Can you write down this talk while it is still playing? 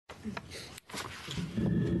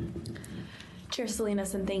Chair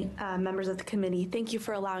Salinas and members of the committee, thank you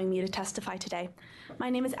for allowing me to testify today. My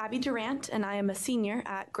name is Abby Durant, and I am a senior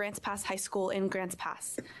at Grants Pass High School in Grants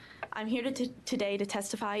Pass. I'm here today to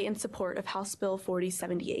testify in support of House Bill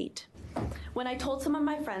 4078. When I told some of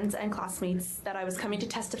my friends and classmates that I was coming to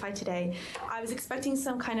testify today, I was expecting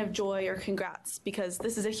some kind of joy or congrats because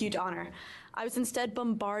this is a huge honor. I was instead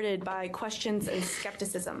bombarded by questions and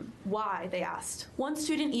skepticism. Why, they asked. One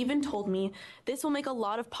student even told me this will make a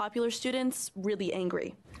lot of popular students really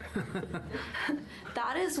angry.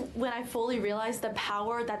 That is when I fully realized the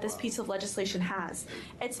power that this piece of legislation has.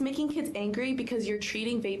 It's making kids angry because you're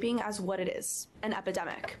treating vaping as what it is, an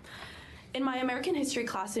epidemic. In my American history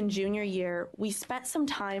class in junior year, we spent some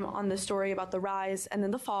time on the story about the rise and then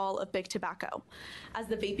the fall of big tobacco. As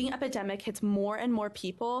the vaping epidemic hits more and more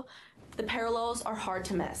people, the parallels are hard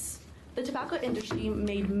to miss. The tobacco industry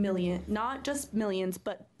made not just millions,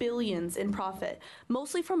 but billions in profit,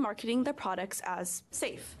 mostly from marketing their products as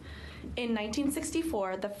safe. In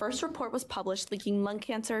 1964, the first report was published linking lung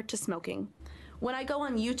cancer to smoking. When I go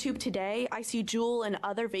on YouTube today, I see Juul and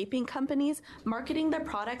other vaping companies marketing their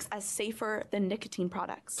products as safer than nicotine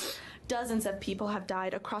products. Dozens of people have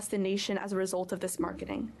died across the nation as a result of this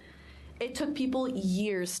marketing. It took people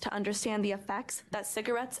years to understand the effects that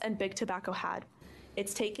cigarettes and big tobacco had.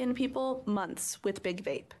 It's taken people months with big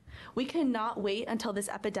vape. We cannot wait until this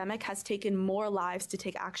epidemic has taken more lives to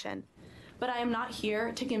take action. But I am not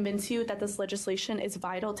here to convince you that this legislation is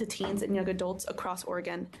vital to teens and young adults across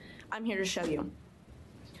Oregon. I'm here to show you.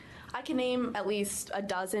 I can name at least a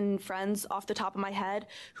dozen friends off the top of my head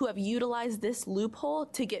who have utilized this loophole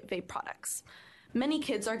to get vape products. Many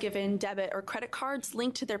kids are given debit or credit cards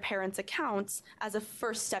linked to their parents' accounts as a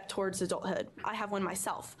first step towards adulthood. I have one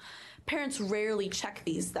myself. Parents rarely check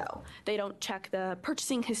these, though. They don't check the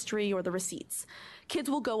purchasing history or the receipts. Kids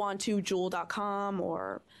will go on to Juul.com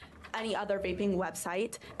or any other vaping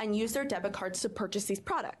website and use their debit cards to purchase these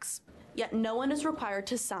products. Yet no one is required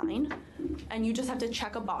to sign, and you just have to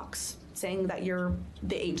check a box saying that you're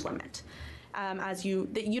the age limit. That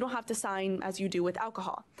you don't have to sign as you do with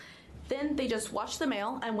alcohol. Then they just watch the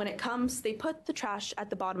mail, and when it comes, they put the trash at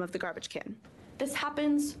the bottom of the garbage can. This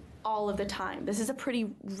happens all of the time. This is a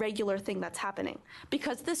pretty regular thing that's happening.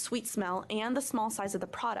 Because the sweet smell and the small size of the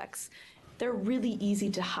products, they're really easy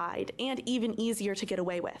to hide and even easier to get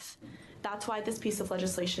away with. That's why this piece of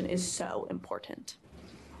legislation is so important.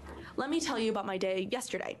 Let me tell you about my day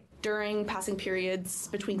yesterday. During passing periods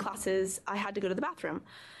between classes, I had to go to the bathroom.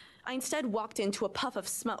 I instead walked into a puff of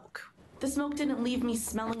smoke. The smoke didn't leave me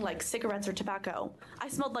smelling like cigarettes or tobacco. I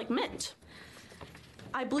smelled like mint.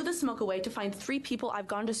 I blew the smoke away to find 3 people I've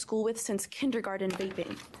gone to school with since kindergarten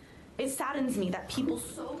vaping. It saddens me that people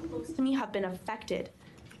so close to me have been affected.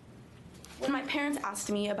 When my parents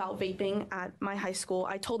asked me about vaping at my high school,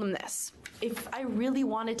 I told them this. If I really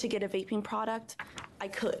wanted to get a vaping product, I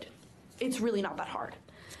could. It's really not that hard.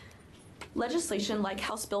 Legislation like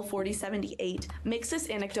House Bill 4078 makes this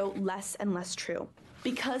anecdote less and less true.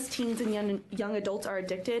 Because teens and young adults are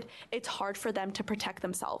addicted, it's hard for them to protect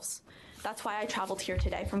themselves. That's why I traveled here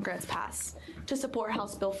today from Grants Pass to support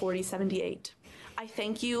House Bill 4078. I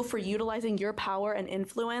thank you for utilizing your power and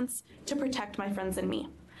influence to protect my friends and me.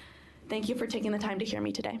 Thank you for taking the time to hear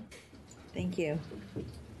me today. Thank you. Do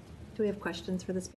we have questions for this?